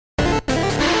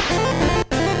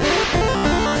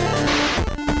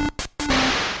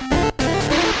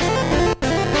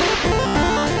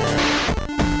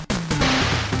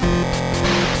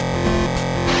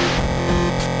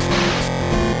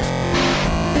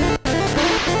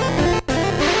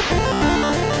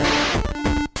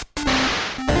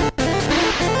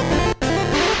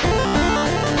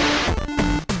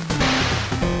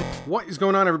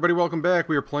going on, everybody? Welcome back.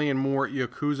 We are playing more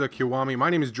Yakuza Kiwami.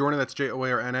 My name is Jordan, that's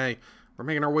J-O-A-R-N-A. We're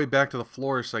making our way back to the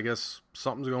florist. I guess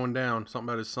something's going down. Something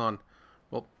about his son.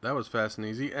 Well, that was fast and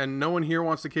easy. And no one here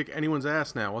wants to kick anyone's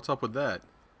ass now. What's up with that?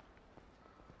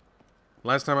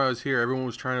 Last time I was here, everyone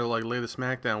was trying to, like, lay the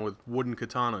smack down with wooden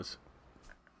katanas.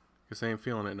 Guess I ain't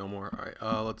feeling it no more.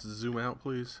 Alright, let's zoom out,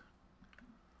 please.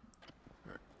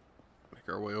 All right.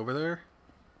 Make our way over there.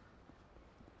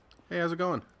 Hey, how's it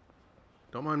going?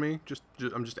 Don't mind me.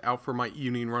 I'm just out for my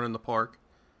evening run in the park.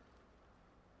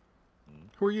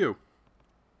 Who are you?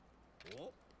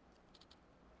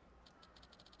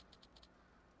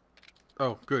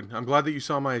 Oh, good. I'm glad that you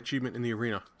saw my achievement in the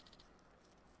arena.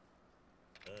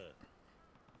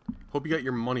 Hope you got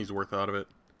your money's worth out of it.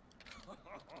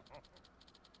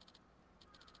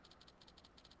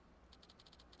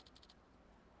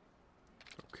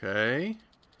 Okay. Your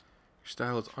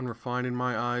style is unrefined in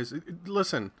my eyes.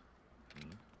 Listen.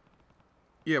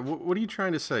 Yeah, what are you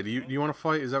trying to say? Do you want to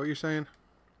fight? Is that what you're saying?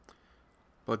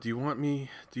 But do you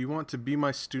want to be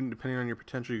my student? Depending on your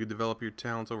potential, you could develop your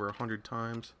talents over 100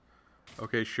 times.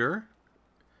 Okay, sure.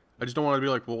 I just don't want to be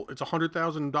like, well, it's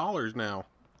 $100,000 now.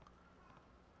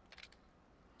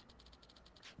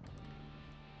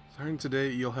 Starting today,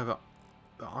 you'll have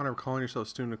the honor of calling yourself a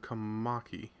student of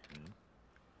Kamaki.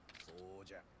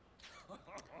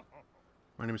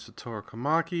 My name is Satoru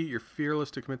Kamaki. You're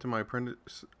fearless to commit to my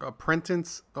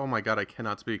apprentice. Oh my god, I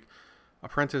cannot speak.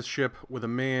 Apprenticeship with a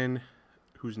man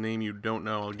whose name you don't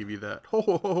know. I'll give you that. Ho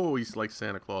ho ho ho! He's like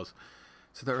Santa Claus.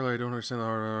 Said that earlier. I don't understand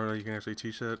how you can actually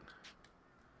teach that.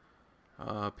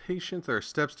 Patience. There are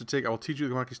steps to take. I will teach you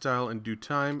the Kamaki style in due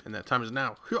time, and that time is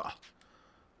now.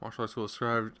 Martial arts will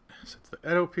described since the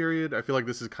Edo period. I feel like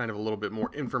this is kind of a little bit more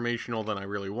informational than I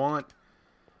really want.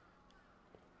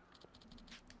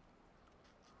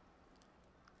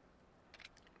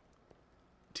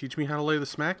 Teach me how to lay the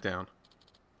smack down.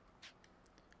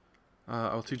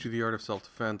 I'll teach you the art of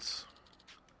self-defense.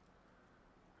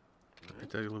 I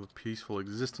tell you to live a peaceful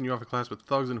existence. You offer class with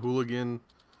thugs and hooligan.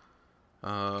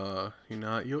 Yeah,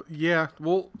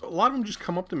 well, a lot of them just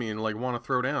come up to me and like want to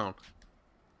throw down.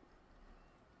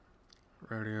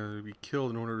 Ready to be killed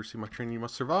in order to receive my training. You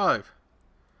must survive.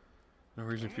 No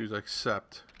reason to refuse. I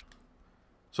accept.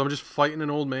 So I'm just fighting an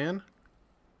old man.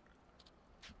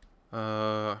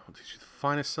 I'll teach you the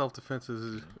finest self-defense.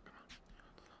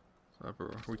 Are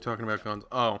we talking about guns?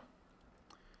 Oh.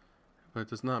 But it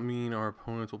does not mean our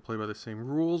opponents will play by the same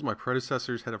rules. My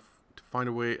predecessors had to find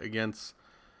a way against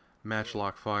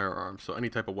matchlock firearms. So any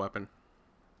type of weapon.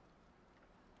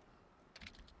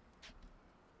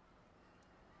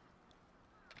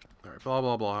 Alright, blah,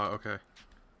 blah, blah. Okay.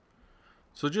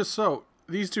 So just so,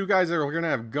 these two guys are going to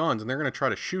have guns and they're going to try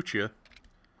to shoot you.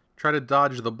 Try to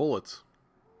dodge the bullets.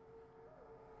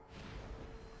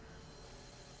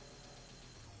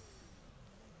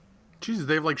 Jesus,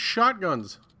 they have like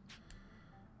shotguns.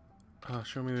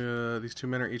 Show me these two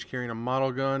men are each carrying a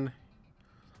model gun.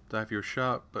 Die if you're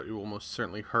shot, but it will most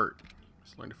certainly hurt.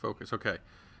 Just learn to focus. Okay.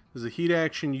 This is a heat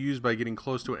action used by getting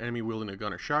close to an enemy wielding a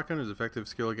gun or shotgun. It is effective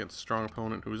skill against a strong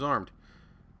opponent who is armed.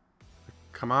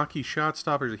 The Kamaki shot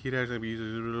stopper is a heat action that can be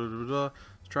used.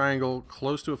 Triangle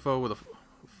close to a foe with a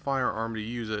firearm to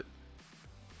use it.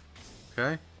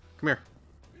 Okay. Come here.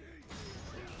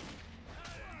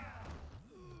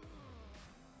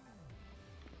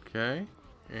 Okay,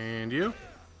 and you?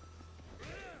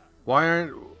 Why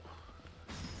aren't...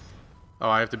 Oh,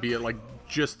 I have to be at, like,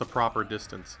 just the proper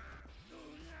distance.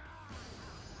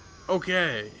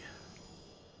 Okay.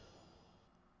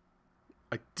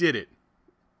 I did it.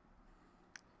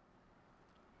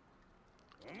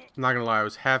 I'm not gonna lie, I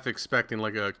was half expecting,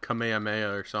 like, a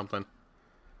Kamehameha or something.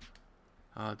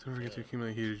 Don't forget to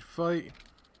accumulate huge fight.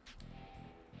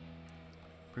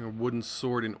 Bring a wooden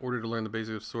sword in order to learn the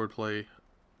basics of swordplay.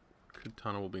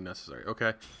 Katana will be necessary.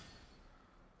 Okay.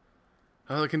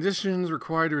 The conditions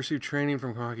required to receive training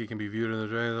from Kamaki can be viewed in the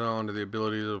journal under the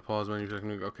abilities of the pause menu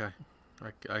technique. Okay.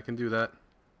 I can do that.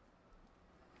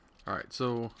 Alright,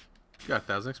 so you got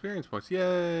 1,000 experience points.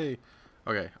 Yay!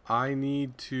 Okay, I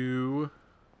need to...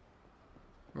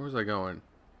 Where was I going?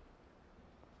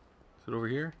 Is it over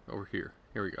here? Over here.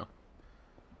 Here we go.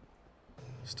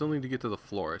 Still need to get to the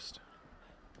florist.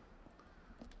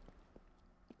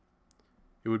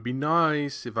 It would be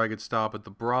nice if I could stop at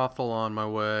the brothel on my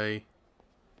way.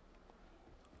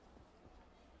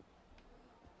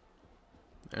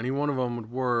 Any one of them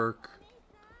would work.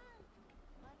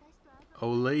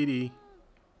 Oh, lady.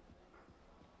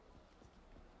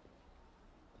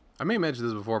 I may have mentioned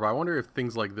this before, but I wonder if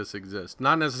things like this exist.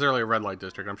 Not necessarily a red light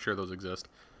district. I'm sure those exist.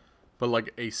 But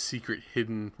like a secret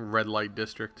hidden red light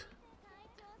district.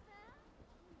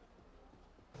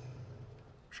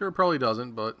 Sure, it probably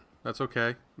doesn't, but that's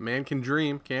okay. Man can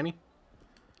dream, can he?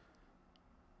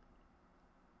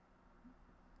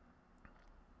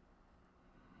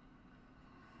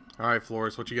 Alright,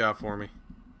 Flores, what you got for me?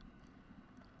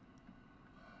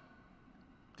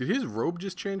 Did his robe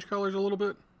just change colors a little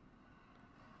bit?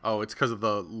 Oh, it's because of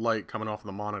the light coming off of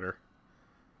the monitor.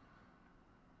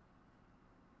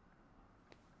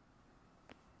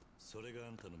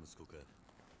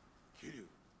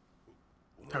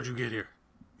 How'd you get here?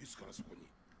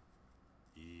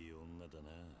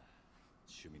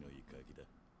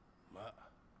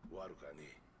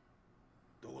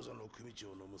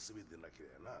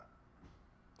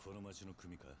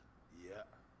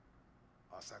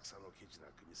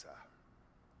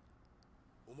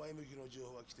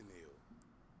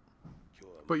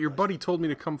 But your buddy told me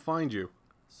to come find you.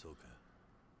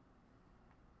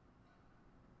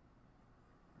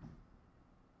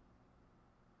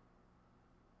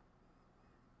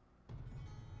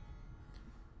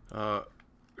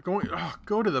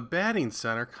 Go to the batting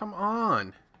center. Come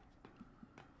on.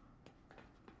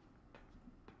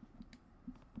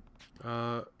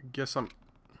 Guess I'm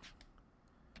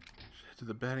to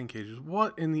the batting cages.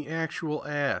 What in the actual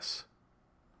ass?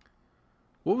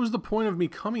 What was the point of me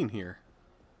coming here?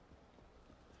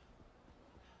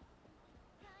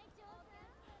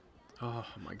 Oh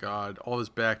my god, all this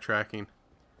backtracking.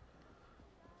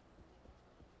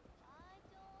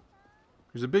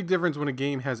 There's a big difference when a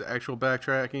game has actual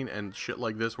backtracking and shit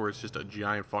like this where it's just a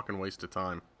giant fucking waste of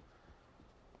time.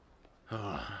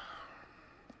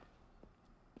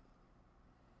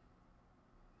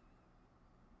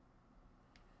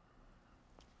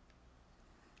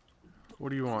 What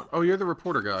do you want? Oh, you're the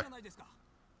reporter guy.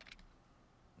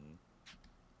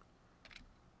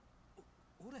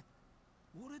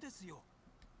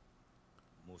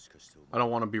 I don't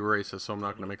want to be racist, so I'm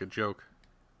not going to make a joke.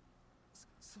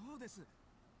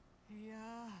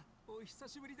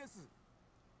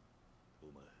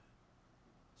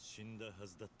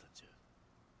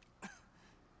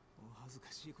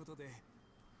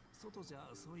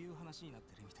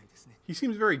 He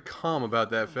seems very calm about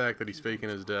that fact that he's faking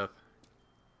his death.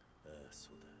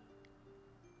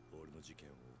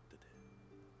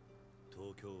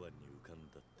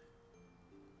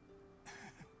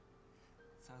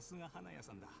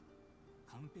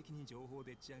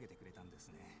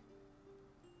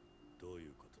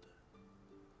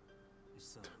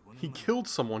 He killed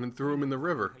someone and threw him in the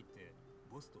river.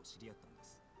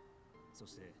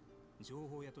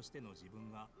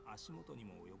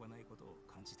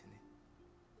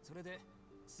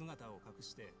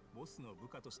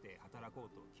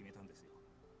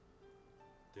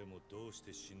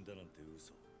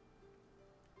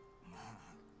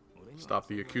 Stop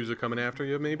the Yakuza coming after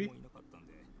you, maybe?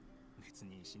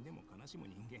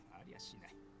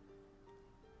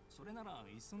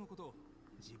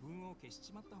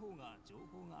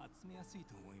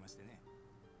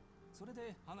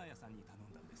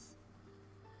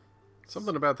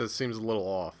 Something about this seems a little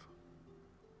off.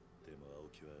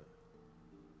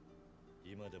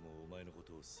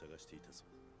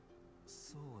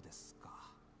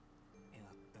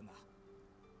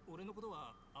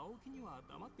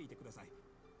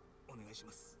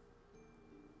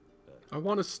 I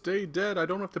want to stay dead. I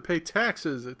don't have to pay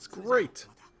taxes. It's great.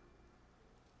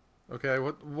 Okay,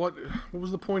 what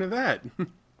was the point of that?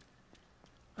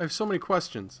 I have so many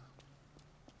questions.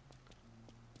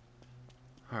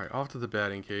 Alright, off to the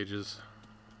batting cages.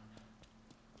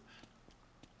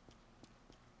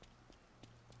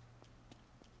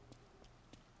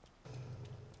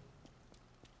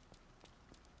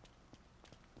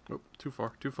 Oh, too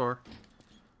far, too far.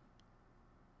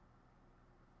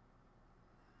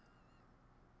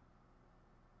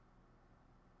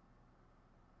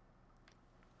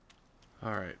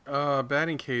 Alright,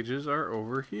 batting cages are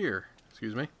over here.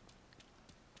 Excuse me.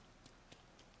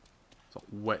 It's all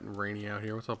wet and rainy out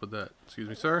here. What's up with that? Excuse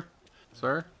me, sir?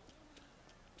 Sir?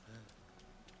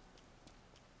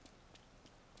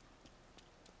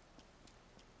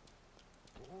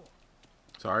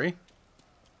 Sorry?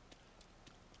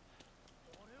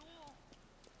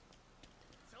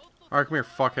 Alright, come here,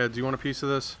 fuckhead. Do you want a piece of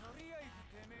this?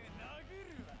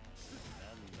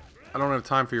 I don't have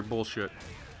time for your bullshit.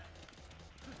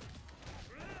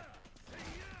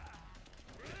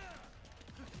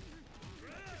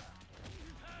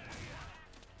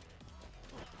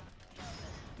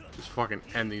 Just fucking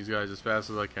end these guys as fast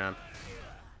as I can.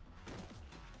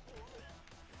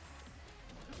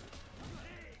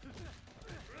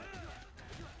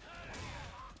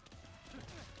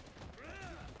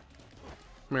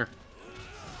 Come here.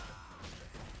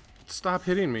 Stop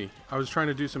hitting me. I was trying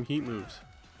to do some heat moves.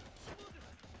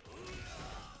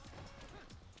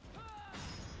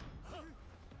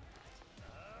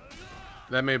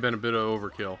 That may have been a bit of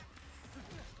overkill.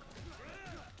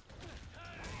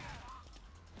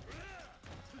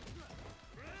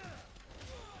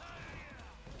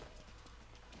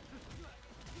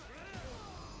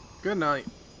 Good night.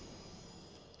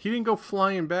 He didn't go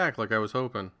flying back like I was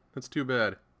hoping. That's too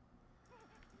bad.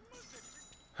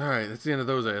 Alright, that's the end of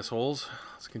those assholes.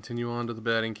 Let's continue on to the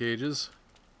batting cages.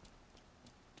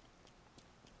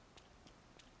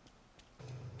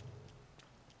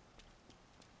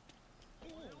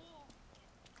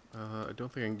 I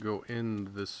don't think I can go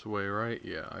in this way, right?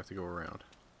 Yeah, I have to go around.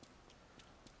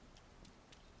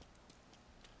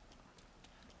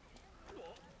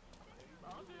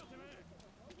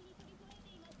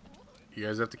 You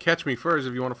guys have to catch me first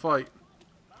if you want to fight.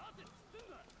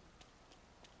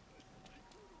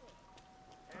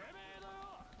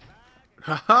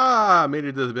 Haha! Made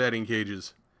it to the batting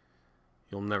cages.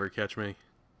 You'll never catch me.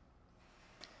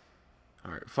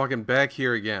 Alright, fucking back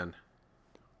here again.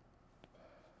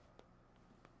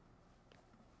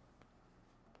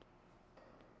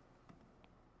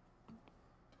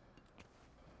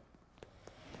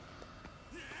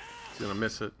 He's gonna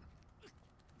miss it.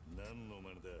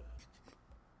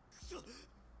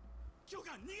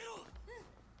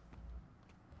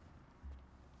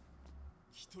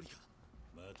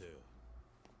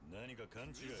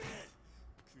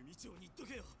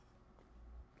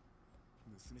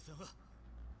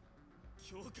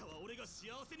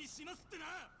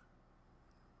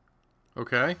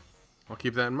 Okay, I'll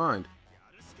keep that in mind.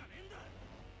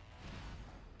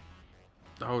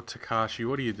 Oh, Takashi,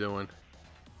 what are you doing?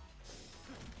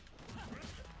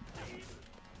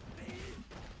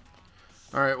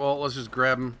 Alright, well, let's just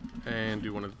grab him and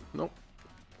do one of... Nope.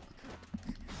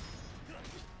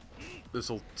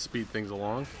 This'll speed things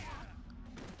along.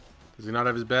 Does he not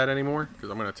have his bat anymore? Because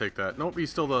I'm going to take that. Nope, he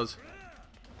still does.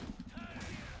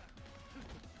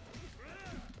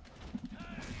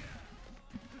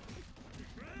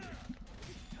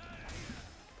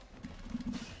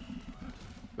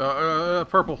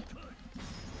 Purple.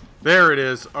 There it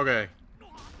is. Okay.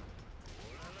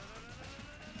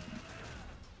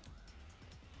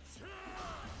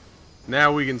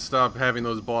 Now we can stop having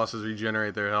those bosses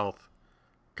regenerate their health.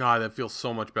 God, that feels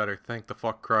so much better. Thank the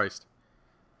fuck Christ.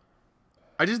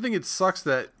 I just think it sucks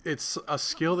that it's a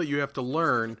skill that you have to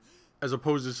learn as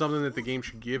opposed to something that the game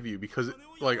should give you. Because,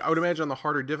 like, I would imagine on the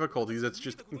harder difficulties, it's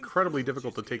just incredibly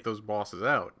difficult to take those bosses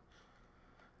out.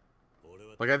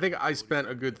 Like, I think I spent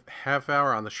a good half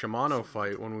hour on the Shimano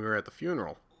fight when we were at the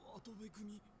funeral.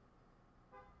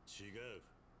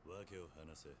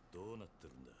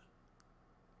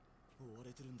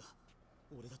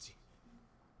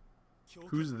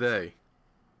 Who's they?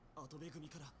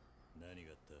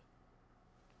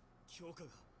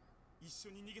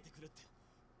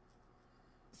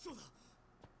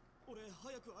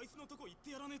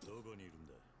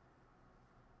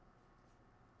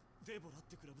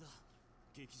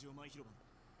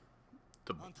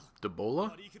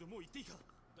 Debola?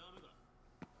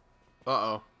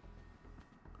 Uh-oh.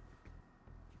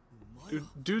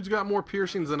 Dude's got more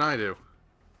piercings than I do.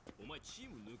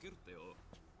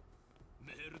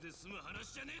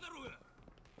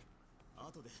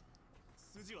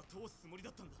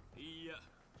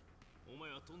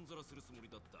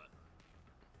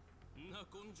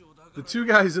 The two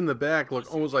guys in the back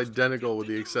look almost identical with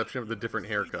the exception of the different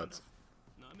haircuts.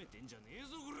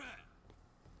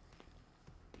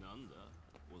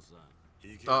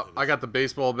 I got the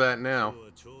baseball bat now.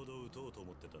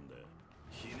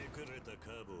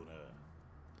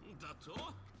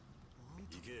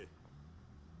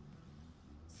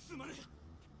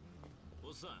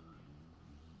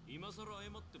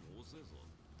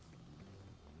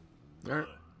 Alright.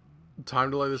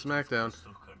 Time to lay the smackdown.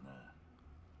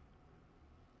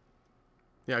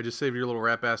 Yeah, I just saved your little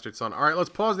rat bastard son. Alright, let's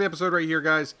pause the episode right here,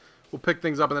 guys. We'll pick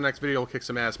things up in the next video. We'll kick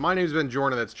some ass. My name's been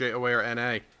Jorna. That's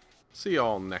Jorna. See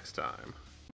y'all next time.